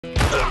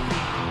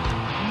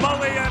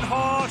Mully and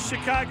Haugh,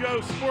 Chicago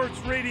Sports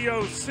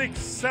Radio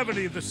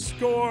 670 The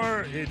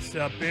Score. It's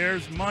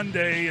Bears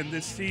Monday, and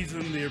this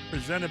season they're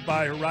presented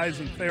by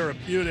Horizon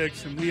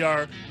Therapeutics, and we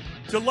are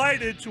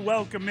delighted to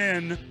welcome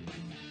in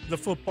the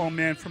football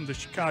man from the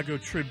Chicago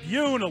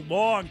Tribune, a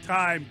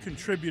longtime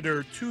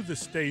contributor to the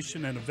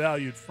station and a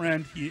valued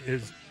friend. He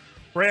is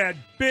Brad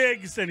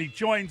Biggs, and he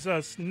joins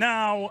us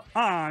now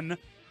on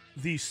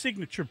the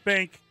Signature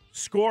Bank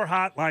Score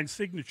Hotline.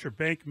 Signature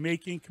Bank,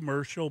 making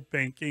commercial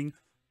banking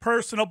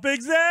personal.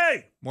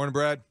 Biggsy! Morning,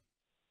 Brad.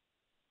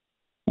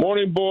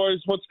 Morning, boys.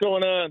 What's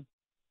going on?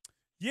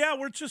 Yeah,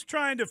 we're just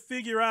trying to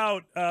figure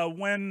out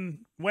when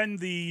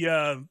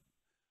the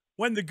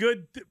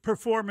good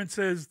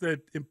performances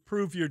that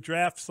improve your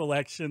draft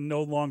selection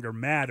no longer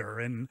matter,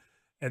 and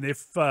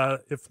if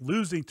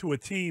losing to a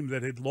team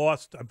that had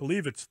lost, I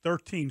believe it's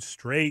 13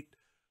 straight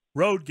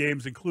road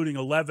games, including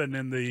 11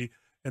 in the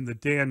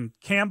Dan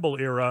Campbell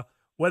era,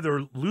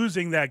 whether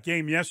losing that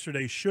game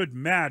yesterday should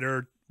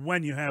matter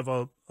when you have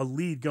a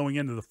lead going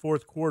into the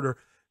fourth quarter.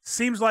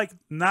 Seems like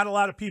not a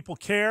lot of people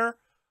care.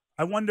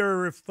 I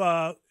wonder if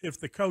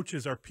the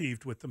coaches are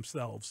peeved with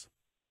themselves.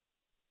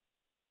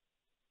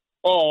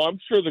 Oh, I'm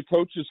sure the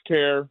coaches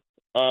care,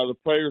 the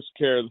players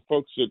care,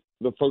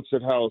 the folks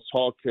at House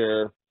Hall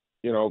care.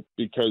 You know,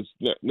 because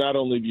not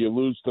only do you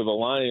lose to the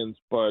Lions,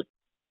 but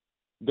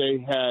they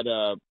had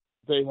a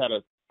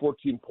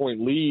 14-point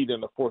lead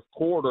in the fourth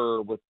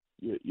quarter with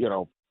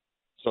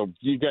so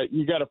you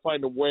got to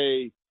find a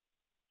way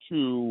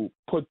to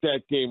put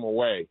that game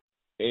away,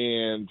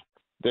 and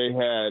they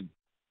had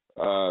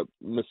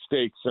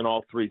mistakes in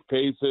all three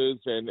phases.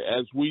 And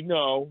as we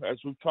know, as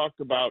we've talked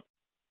about,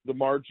 the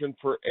margin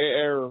for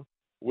error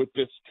with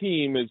this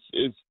team is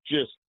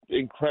just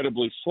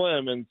incredibly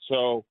slim. And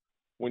so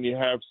when you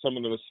have some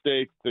of the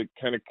mistakes that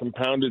kind of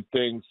compounded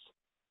things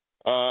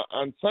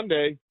on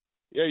Sunday,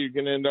 yeah, you're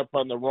going to end up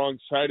on the wrong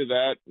side of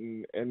that.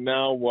 And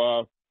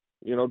now,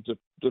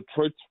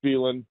 Detroit's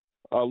feeling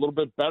a little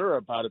bit better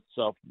about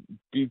itself.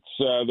 Beats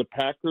the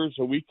Packers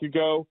a week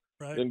ago,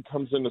 right, then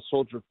comes into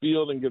Soldier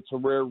Field and gets a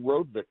rare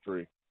road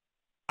victory.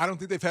 I don't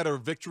think they've had a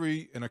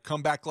victory and a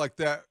comeback like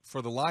that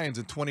for the Lions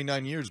in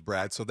 29 years,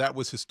 Brad. So that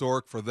was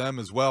historic for them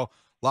as well.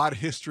 A lot of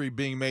history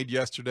being made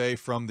yesterday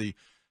from the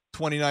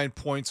 29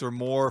 points or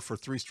more for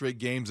 3 straight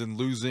games and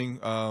losing.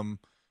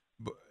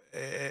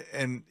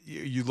 And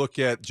you look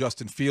at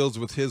Justin Fields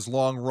with his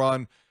long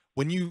run.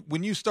 When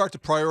you start to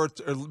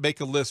prioritize or make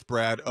a list,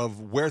 Brad,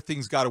 of where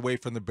things got away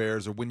from the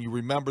Bears, or when you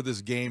remember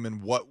this game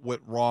and what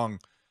went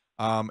wrong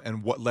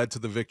and what led to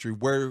the victory,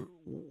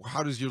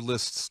 how does your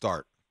list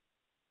start?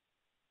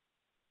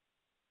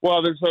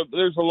 Well,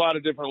 there's a lot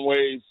of different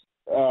ways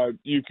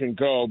you can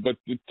go, but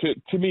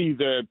to me,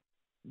 the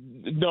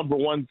number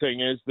one thing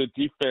is the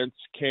defense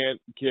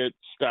can't get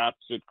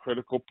stops at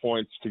critical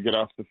points to get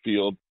off the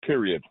field,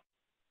 period,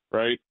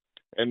 right?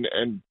 And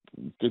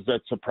does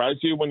that surprise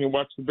you when you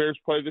watch the Bears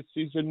play this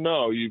season?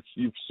 No,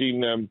 you've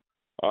seen them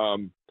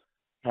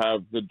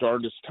have the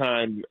darndest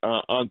time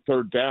on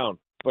third down,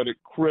 but at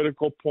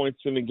critical points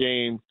in the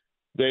game,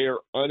 they are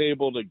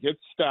unable to get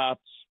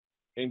stops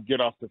and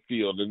get off the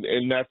field,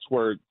 and that's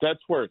where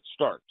it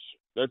starts.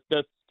 That's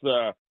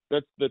the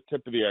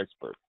tip of the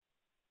iceberg.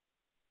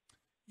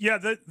 Yeah,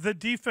 the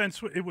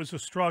defense, it was a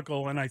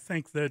struggle, and I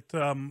think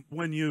that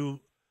when you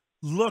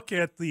look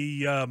at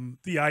the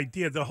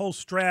idea, the whole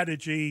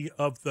strategy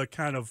of the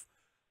kind of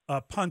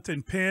punt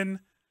and pin,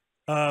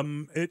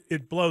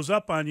 it blows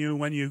up on you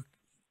when you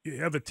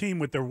have a team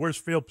with their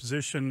worst field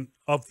position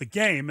of the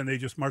game and they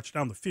just march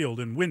down the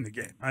field and win the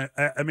game.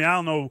 I mean,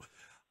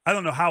 I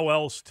don't know how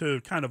else to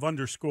kind of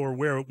underscore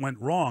where it went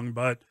wrong,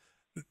 but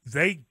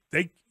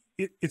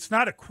it's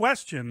not a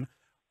question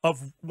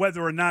of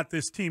whether or not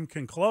this team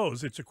can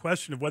close. It's a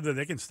question of whether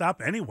they can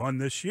stop anyone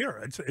this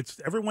year.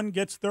 It's everyone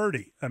gets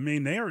 30. I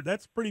mean,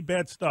 that's pretty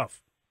bad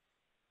stuff.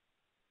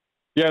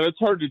 Yeah, that's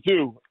hard to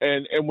do.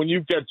 And when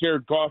you've got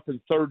Jared Goff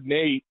in 3rd and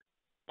 8,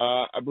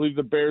 I believe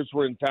the Bears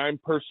were in dime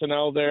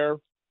personnel there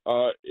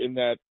in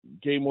that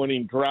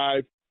game-winning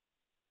drive.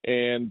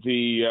 And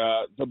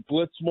the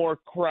Blitzmore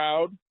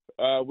crowd,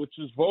 which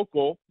is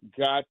vocal,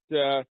 got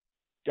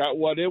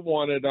what it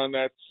wanted on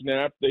that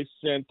snap. They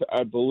sent,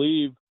 I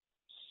believe,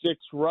 6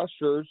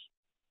 rushers,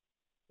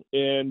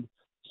 and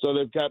so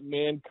they've got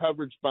man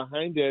coverage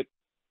behind it.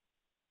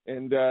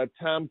 And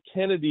Tom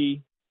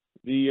Kennedy,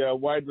 the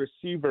wide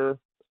receiver,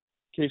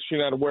 in case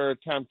you're not aware of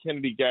Tom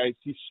Kennedy, guys,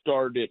 he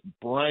starred at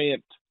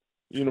Bryant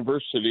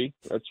University.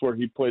 That's where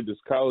he played his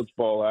college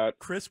ball at.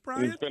 Chris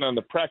Bryant? He's been on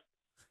the practice.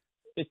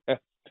 Yeah,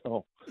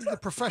 no. He's a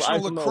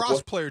professional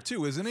lacrosse player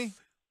too, isn't he?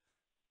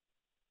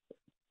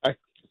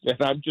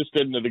 I'm just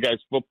into the guy's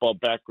football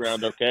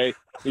background, okay?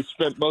 He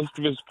spent most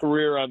of his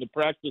career on the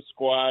practice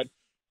squad,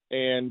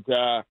 and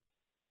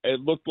it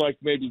looked like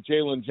maybe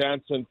Jalen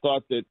Johnson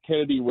thought that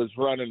Kennedy was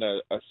running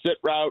a sit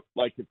route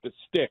like at the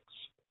sticks.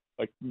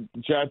 Like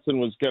Johnson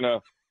was going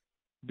to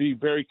be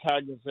very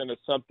cognizant of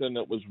something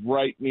that was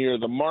right near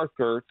the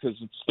marker because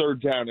it's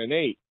 3rd down and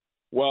 8.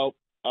 Well,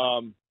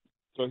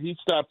 So he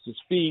stops his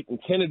feet, and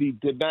Kennedy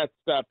did not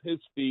stop his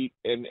feet,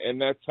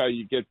 and that's how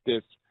you get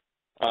this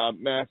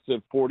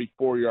massive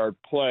 44-yard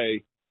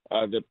play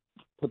that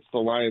puts the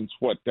Lions,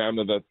 down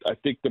to I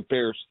think the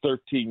Bears'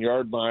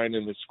 13-yard line,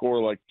 and they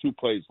score like 2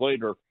 plays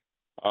later.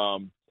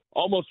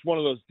 Almost one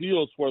of those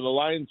deals where the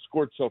Lions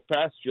scored so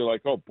fast, you're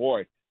like, oh,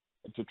 boy,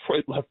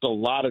 Detroit left a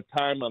lot of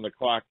time on the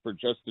clock for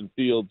Justin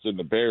Fields and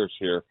the Bears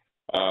here.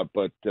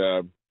 But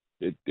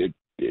it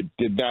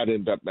did not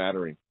end up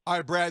mattering. All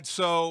right, Brad.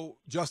 So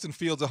Justin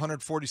Fields,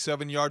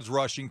 147 yards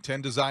rushing,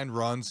 10 designed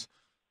runs,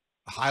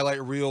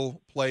 highlight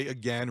reel play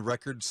again,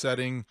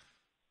 record-setting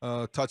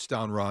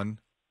touchdown run.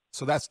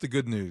 So that's the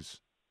good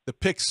news. The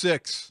pick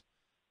six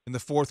in the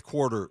fourth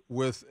quarter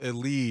with a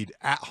lead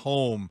at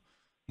home,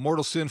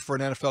 mortal sin for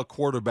an NFL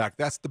quarterback.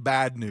 That's the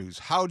bad news.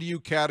 How do you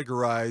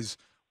categorize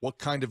what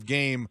kind of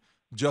game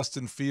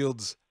Justin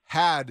Fields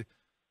had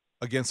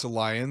against the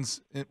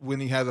Lions when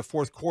he had the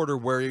fourth quarter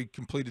where he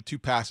completed 2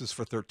 passes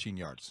for 13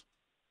 yards?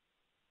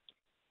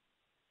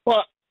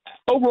 Well,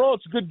 overall,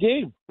 it's a good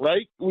game,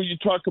 right? When you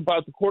talk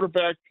about the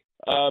quarterback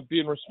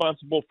being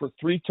responsible for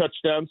 3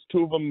 touchdowns,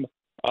 2 of them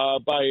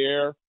by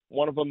air,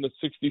 one of them the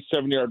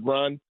 67-yard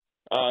run.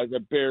 The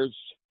Bears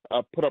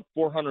put up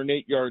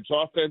 408 yards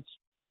offense.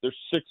 They're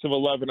 6 of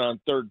 11 on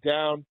third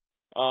down.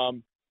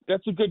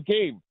 That's a good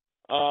game.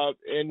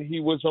 And he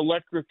was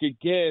electric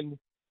again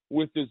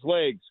with his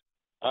legs.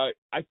 I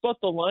thought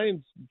the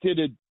Lions did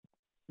a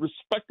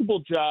respectable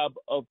job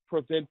of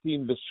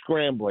preventing the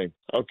scrambling,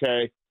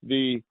 okay?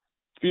 The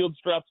Fields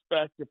drops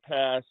back to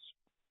pass,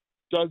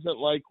 doesn't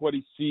like what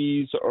he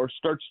sees or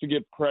starts to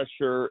get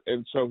pressure,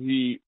 and so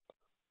he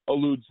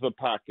eludes the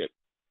pocket.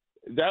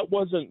 That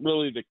wasn't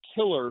really the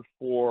killer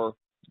for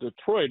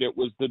Detroit. It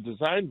was the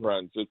design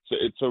runs.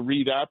 It's a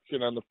read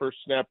option on the first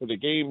snap of the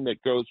game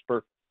that goes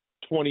for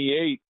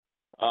 28.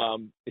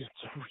 It's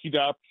a read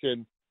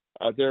option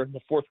there in the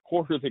fourth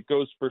quarter that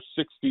goes for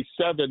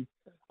 67.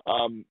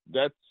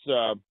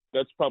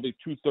 That's probably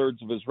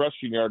 2/3 of his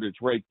rushing yardage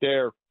right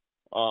there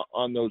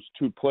on those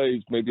 2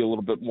 plays, maybe a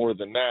little bit more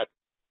than that.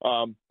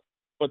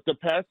 But the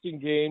passing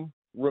game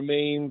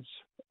remains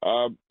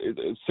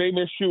same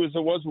issue as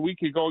it was a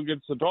week ago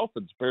against the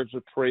Dolphins. Bears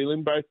are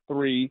trailing by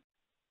 3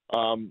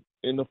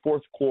 in the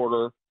fourth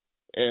quarter,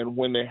 and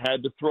when they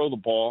had to throw the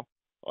ball,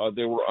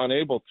 they were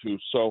unable to.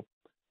 So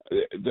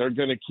they're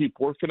going to keep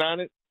working on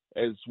it.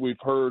 As we've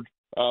heard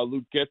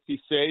Luke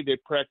Getty say, they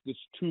practice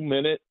 2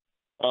 minutes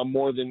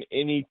more than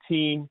any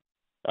team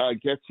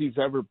Getsy's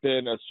ever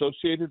been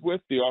associated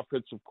with, the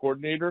offensive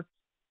coordinator.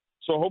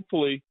 So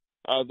hopefully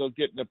they'll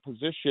get in a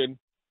position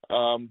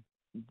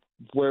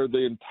where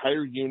the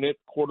entire unit,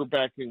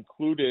 quarterback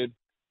included,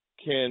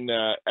 can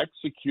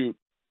execute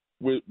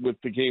with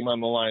the game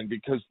on the line.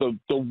 Because the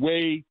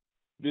way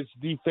this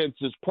defense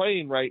is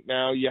playing right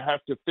now, you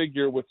have to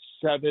figure with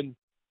 7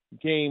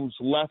 games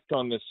left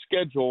on the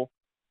schedule,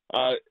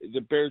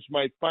 the Bears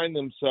might find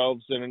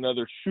themselves in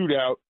another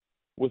shootout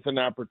with an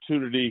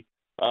opportunity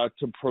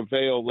to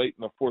prevail late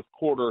in the fourth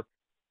quarter,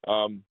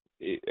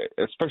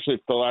 especially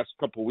if the last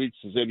couple of weeks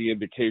is any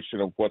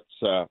indication of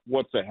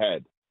what's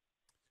ahead.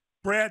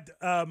 Brad,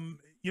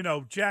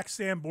 Jack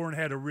Sanborn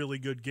had a really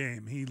good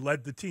game. He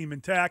led the team in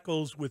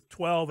tackles with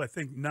 12. I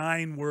think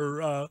 9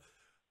 were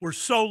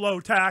solo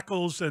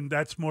tackles, and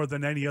that's more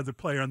than any other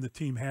player on the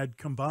team had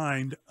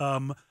combined.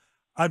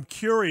 I'm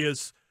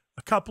curious,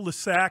 a couple of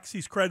sacks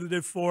he's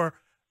credited for.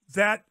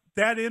 That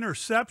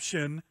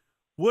interception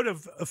would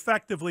have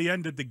effectively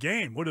ended the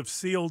game, would have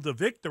sealed the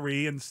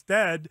victory.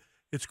 Instead,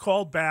 it's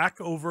called back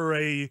over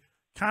a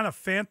kind of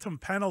phantom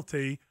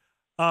penalty.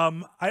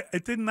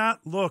 It did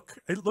not look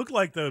 – it looked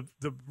like the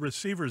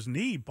receiver's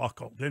knee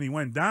buckled and he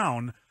went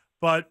down,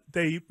 but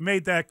they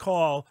made that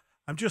call.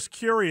 I'm just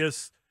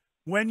curious,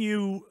 when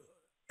you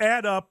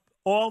add up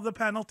all the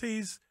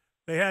penalties,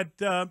 they had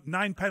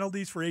 9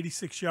 penalties for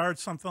 86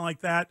 yards, something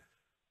like that.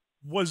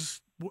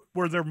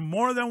 Were there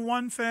more than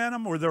one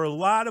phantom? Were there a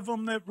lot of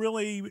them that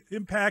really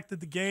impacted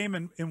the game?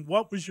 And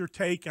what was your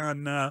take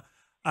on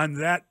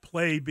that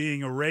play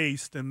being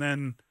erased? And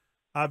then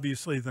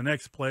obviously the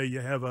next play you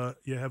have a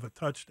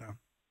touchdown.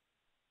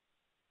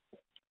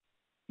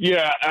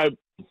 Yeah,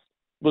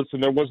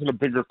 listen, there wasn't a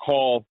bigger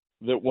call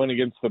that went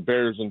against the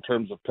Bears in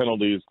terms of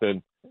penalties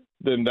than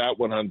that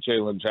one on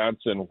Jalen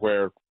Johnson,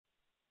 where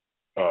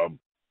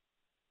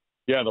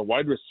the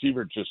wide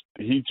receiver just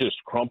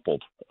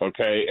crumpled,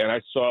 okay? And I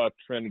saw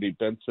Trinity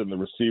Benson, the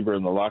receiver,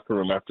 in the locker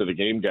room after the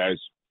game, guys,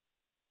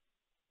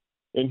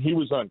 and he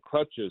was on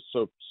crutches.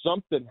 So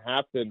something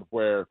happened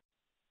where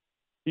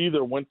he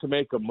either went to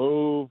make a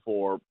move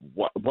or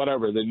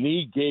whatever. The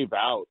knee gave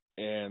out,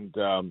 and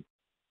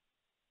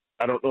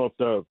I don't know if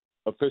the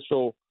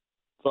official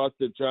thought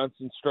that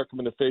Johnson struck him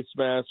in the face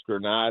mask or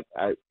not.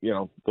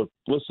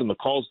 Listen, the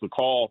call's the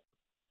call,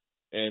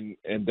 and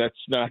that's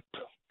not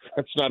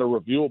a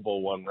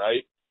reviewable one,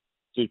 right?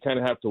 So you kind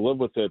of have to live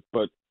with it.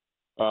 But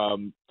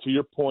to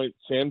your point,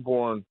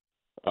 Sanborn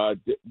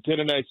did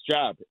a nice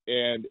job.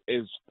 And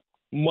as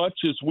much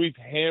as we've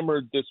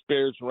hammered this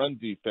Bears run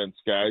defense,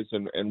 guys,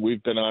 and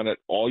we've been on it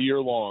all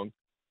year long,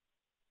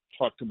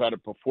 talked about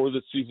it before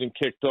the season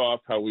kicked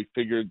off, how we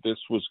figured this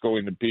was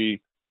going to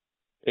be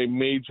a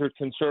major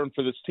concern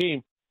for this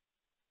team.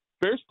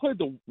 Bears played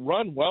the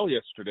run well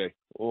yesterday.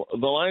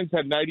 The Lions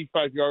had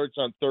 95 yards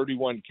on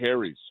 31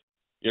 carries,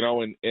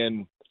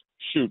 and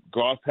shoot,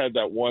 Goff had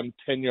that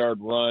 10-yard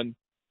run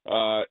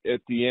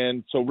at the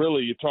end. So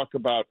really, you talk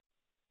about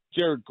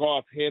Jared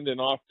Goff handing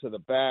off to the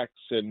backs,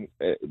 and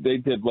they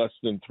did less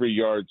than 3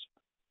 yards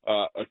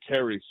a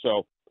carry.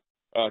 So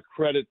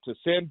credit to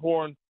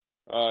Sanborn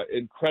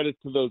and credit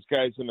to those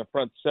guys in the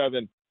front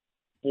seven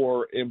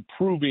for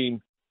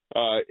improving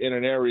in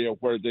an area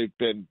where they've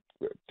been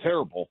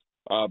terrible.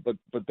 But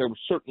they were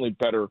certainly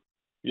better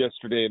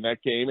yesterday in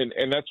that game,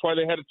 and that's why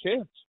they had a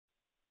chance.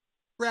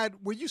 Brad,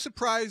 were you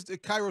surprised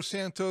at Cairo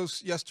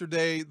Santos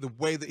yesterday, the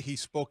way that he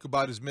spoke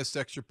about his missed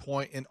extra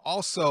point? And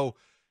also,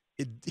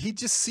 he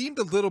just seemed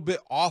a little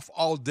bit off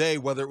all day,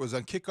 whether it was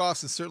on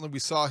kickoffs, and certainly we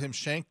saw him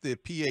shank the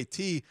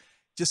PAT.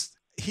 Just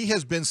he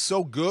has been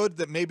so good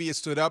that maybe it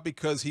stood out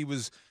because he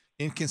was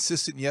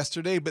inconsistent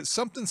yesterday, but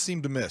something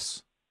seemed to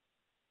miss.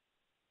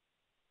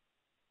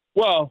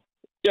 Well,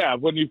 yeah,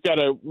 when you've got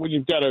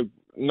a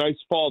nice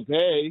fall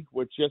day,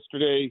 which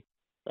yesterday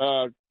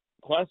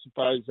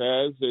classifies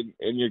as,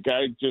 and your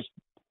guy just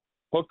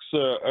hooks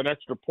an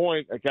extra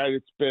point, a guy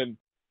that's been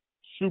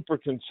super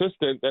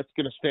consistent, that's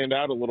going to stand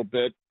out a little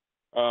bit.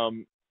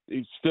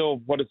 He's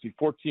still,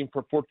 14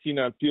 for 14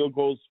 on field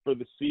goals for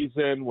the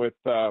season with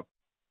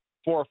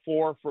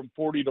 4-4 from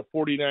 40 to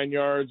 49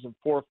 yards and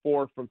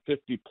 4-4 from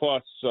 50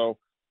 plus. So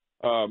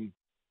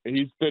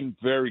he's been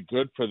very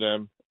good for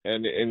them,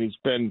 and he's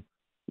been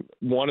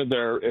one of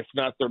their, if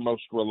not their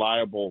most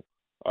reliable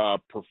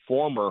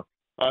performer.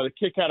 The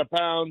kick out of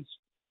bounds,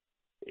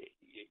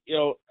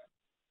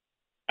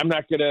 I'm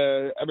not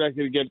gonna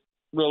get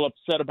real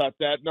upset about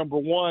that. Number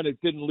one, it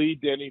didn't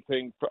lead to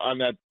anything on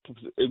that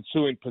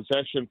ensuing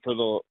possession for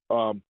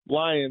the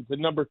Lions.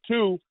 And number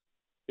two,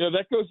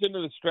 that goes into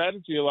the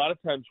strategy a lot of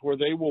times where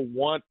they will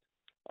want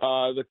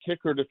the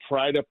kicker to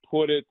try to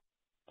put it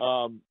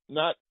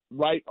not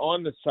right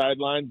on the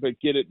sideline, but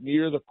get it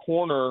near the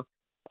corner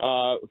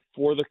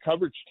for the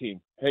coverage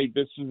team. Hey,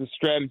 this is the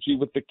strategy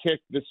with the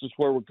kick. This is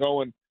where we're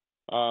going.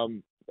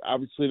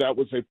 Obviously, that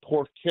was a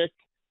poor kick,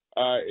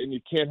 and you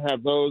can't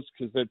have those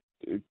because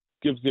it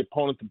gives the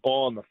opponent the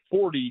ball on the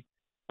 40.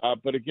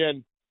 But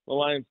again, the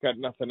Lions got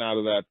nothing out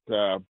of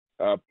that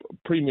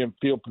premium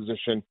field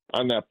position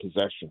on that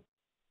possession.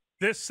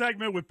 This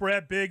segment with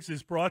Brad Biggs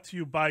is brought to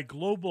you by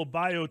global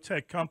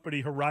biotech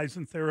company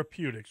Horizon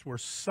Therapeutics, where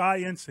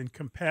science and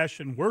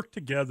compassion work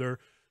together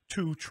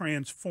to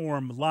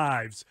transform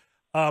lives.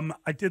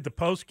 I did the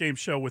post-game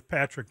show with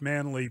Patrick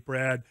Manley,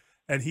 Brad,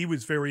 and he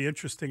was very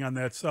interesting on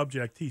that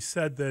subject. He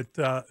said that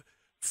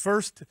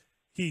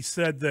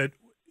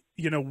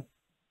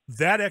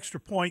that extra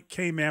point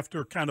came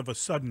after kind of a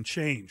sudden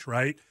change,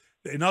 right?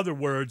 In other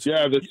words,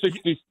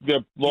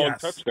 the long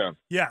touchdown.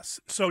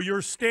 Yes. So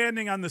you're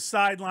standing on the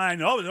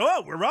sideline.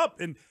 Oh, we're up,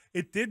 and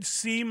it did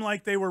seem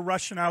like they were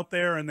rushing out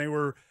there, and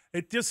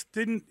it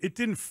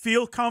didn't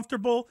feel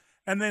comfortable.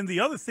 And then the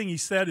other thing he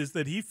said is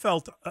that he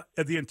felt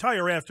the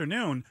entire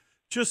afternoon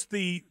just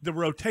the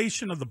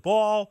rotation of the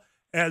ball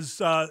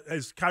as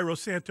Cairo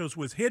Santos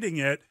was hitting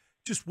it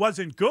just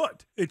wasn't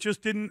good. It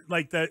just didn't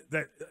like that.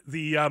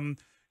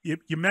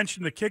 You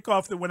mentioned the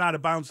kickoff that went out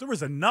of bounds. There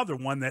was another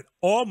one that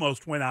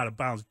almost went out of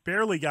bounds,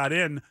 barely got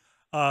in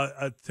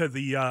to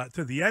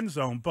the end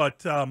zone,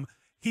 but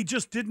he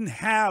just didn't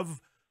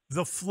have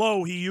the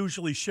flow he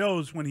usually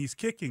shows when he's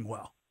kicking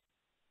well.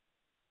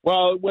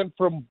 Well, it went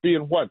from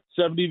being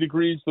 70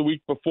 degrees the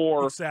week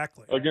before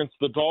against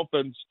the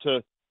Dolphins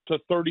to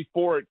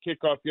 34 at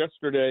kickoff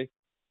yesterday,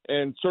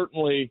 and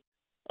certainly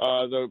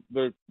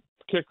the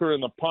kicker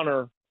and the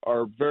punter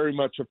are very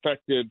much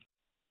affected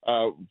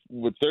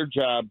with their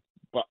job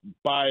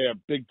by a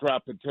big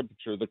drop in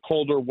temperature. The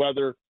colder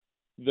weather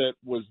that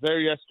was there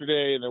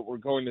yesterday and that we're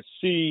going to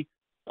see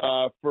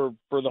for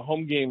the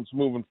home games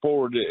moving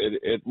forward,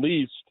 at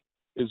least,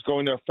 is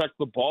going to affect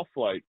the ball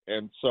flight.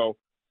 And so,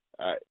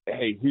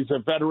 hey, he's a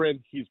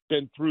veteran. He's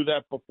been through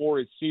that before.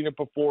 He's seen it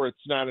before.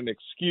 It's not an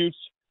excuse.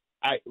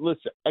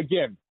 Listen,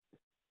 again,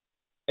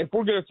 if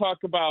we're going to talk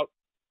about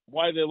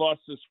why they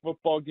lost this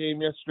football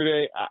game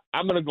yesterday,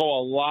 I'm going to go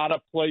a lot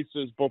of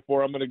places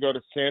before I'm going to go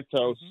to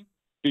Santos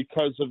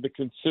because of the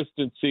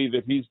consistency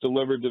that he's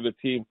delivered to the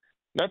team,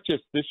 not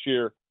just this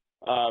year,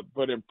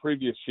 but in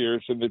previous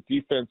years. And the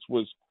defense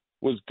was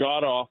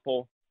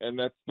god-awful, and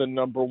that's the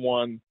number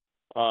one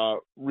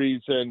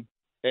reason,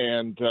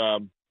 and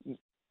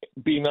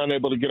being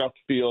unable to get off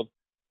the field.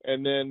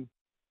 And then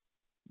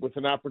with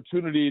an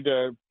opportunity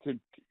to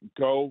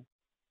go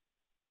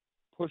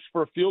push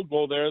for a field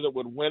goal there that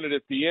would win it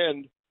at the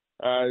end,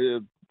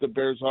 the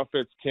Bears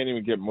offense can't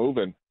even get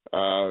moving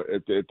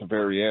at the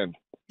very end.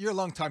 You're a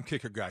longtime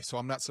kicker guy, so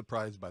I'm not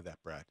surprised by that,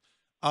 Brad.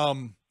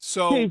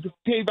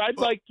 Dave, I'd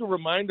like to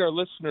remind our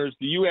listeners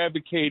that you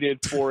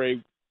advocated for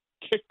a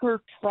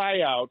kicker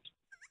tryout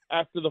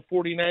after the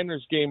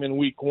 49ers game in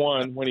week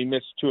 1 when he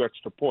missed 2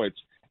 extra points.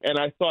 And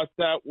I thought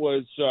that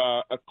was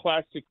a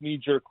classic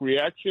knee-jerk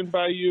reaction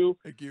by you.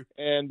 Thank you.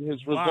 And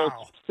his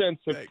results since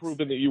have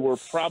proven that you were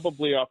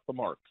probably off the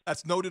mark.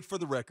 That's noted for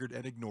the record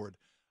and ignored.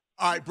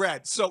 All right,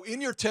 Brad. So in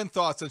your 10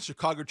 thoughts on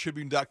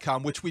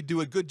ChicagoTribune.com, which we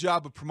do a good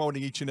job of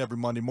promoting each and every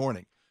Monday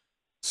morning.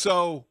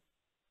 So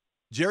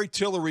Jerry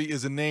Tillery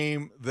is a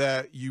name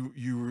that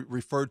you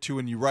referred to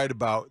and you write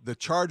about. The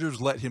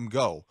Chargers let him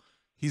go.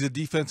 He's a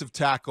defensive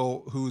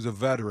tackle who's a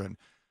veteran.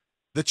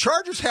 The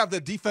Chargers have the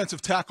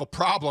defensive tackle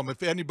problem.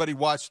 If anybody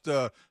watched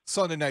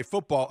Sunday Night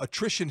Football,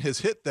 attrition has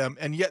hit them,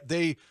 and yet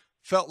they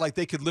felt like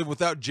they could live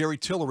without Jerry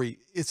Tillery.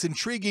 It's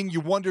intriguing.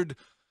 You wondered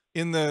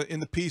in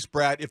the piece,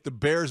 Brad, if the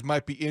Bears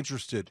might be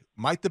interested.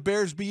 Might the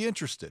Bears be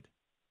interested?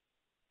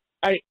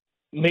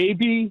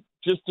 Maybe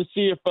just to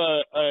see if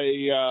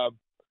a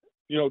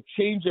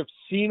change of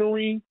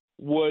scenery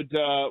would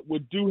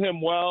do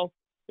him well.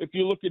 If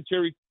you look at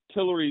Jerry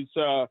Tillery's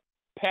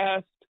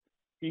past,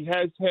 he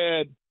has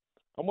had,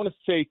 I want to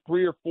say,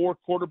 3 or 4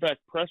 quarterback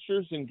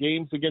pressures in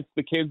games against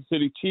the Kansas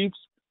City Chiefs.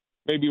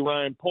 Maybe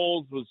Ryan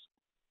Poles was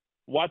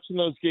watching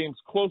those games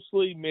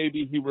closely.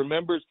 Maybe he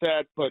remembers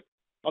that. But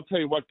I'll tell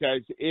you what,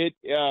 guys,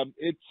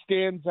 it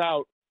stands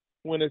out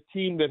when a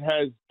team that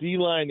has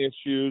D-line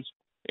issues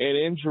and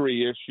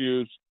injury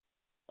issues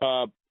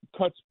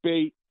cuts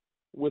bait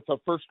with a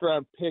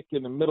first-round pick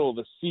in the middle of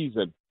the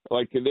season.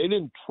 Like, they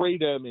didn't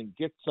trade him and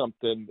get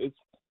something. They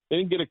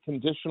didn't get a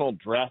conditional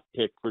draft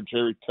pick for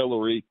Jerry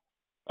Tillery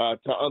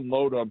to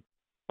unload him.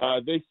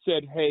 They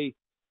said, hey,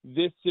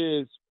 this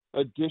is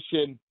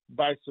addition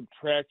by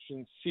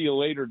subtraction. See you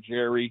later,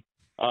 Jerry.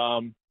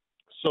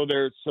 So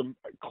there's some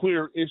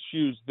clear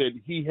issues that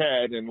he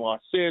had in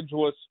Los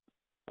Angeles.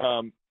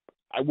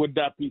 I would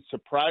not be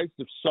surprised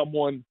if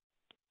someone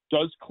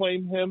does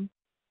claim him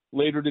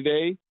later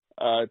today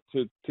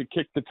to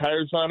kick the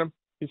tires on him.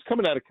 He's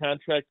coming out of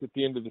contract at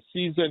the end of the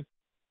season.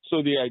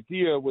 So the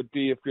idea would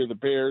be, if you're the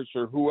Bears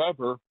or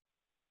whoever,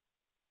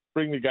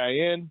 bring the guy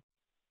in,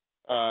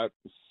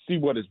 see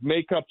what his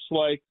makeup's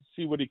like,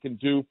 see what he can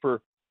do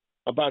for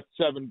about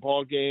 7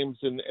 ball games,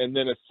 and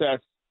then assess,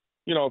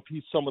 if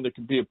he's someone that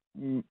could be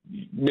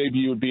maybe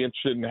you would be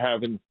interested in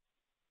having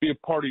be a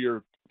part of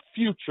your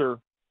future,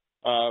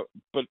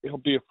 but he'll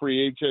be a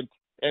free agent.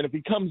 And if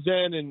he comes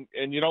in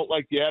and you don't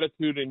like the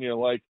attitude and you're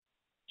like,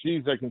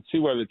 geez, I can see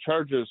why the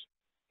Chargers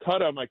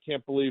cut him. I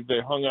can't believe they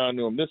hung on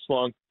to him this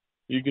long.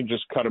 You can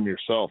just cut him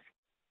yourself.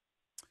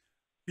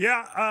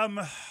 Yeah.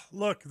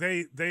 Look,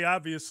 they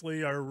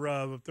obviously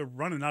are they're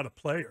running out of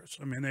players.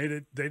 I mean, they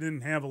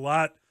didn't have a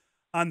lot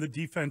on the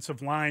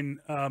defensive line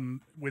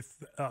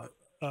with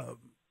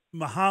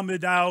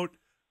Muhammad out.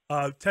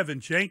 Tevin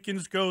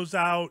Jenkins goes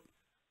out.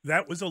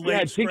 That was a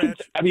late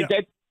scratch.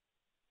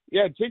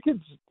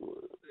 Jenkins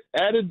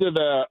added to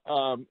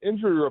the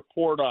injury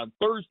report on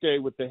Thursday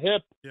with the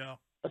hip. Yeah.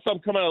 I saw him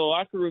come out of the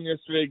locker room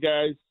yesterday,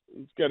 guys.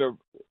 He's got a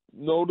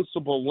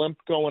noticeable limp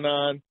going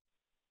on.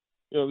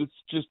 It's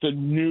just a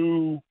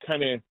new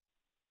kind of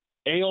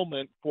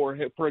ailment for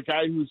him, for a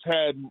guy who's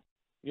had,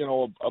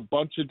 a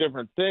bunch of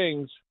different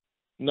things,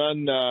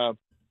 none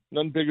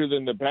bigger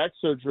than the back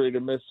surgery to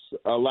miss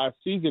last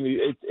season.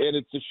 And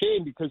it's a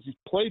shame because he's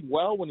played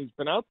well when he's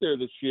been out there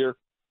this year.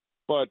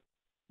 But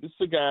this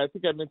is a guy, I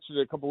think I mentioned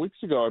it a couple of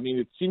weeks ago. I mean,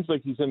 it seems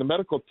like he's in the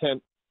medical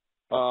tent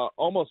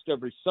almost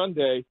every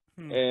Sunday,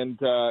 and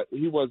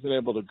he wasn't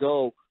able to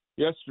go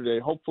yesterday.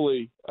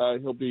 Hopefully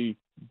he'll be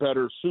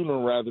better sooner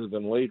rather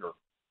than later.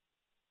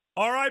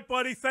 All right,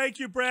 buddy. Thank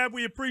you, Brad.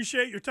 We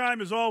appreciate your time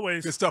as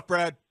always. Good stuff,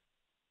 Brad.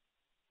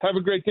 Have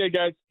a great day,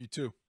 guys. You too.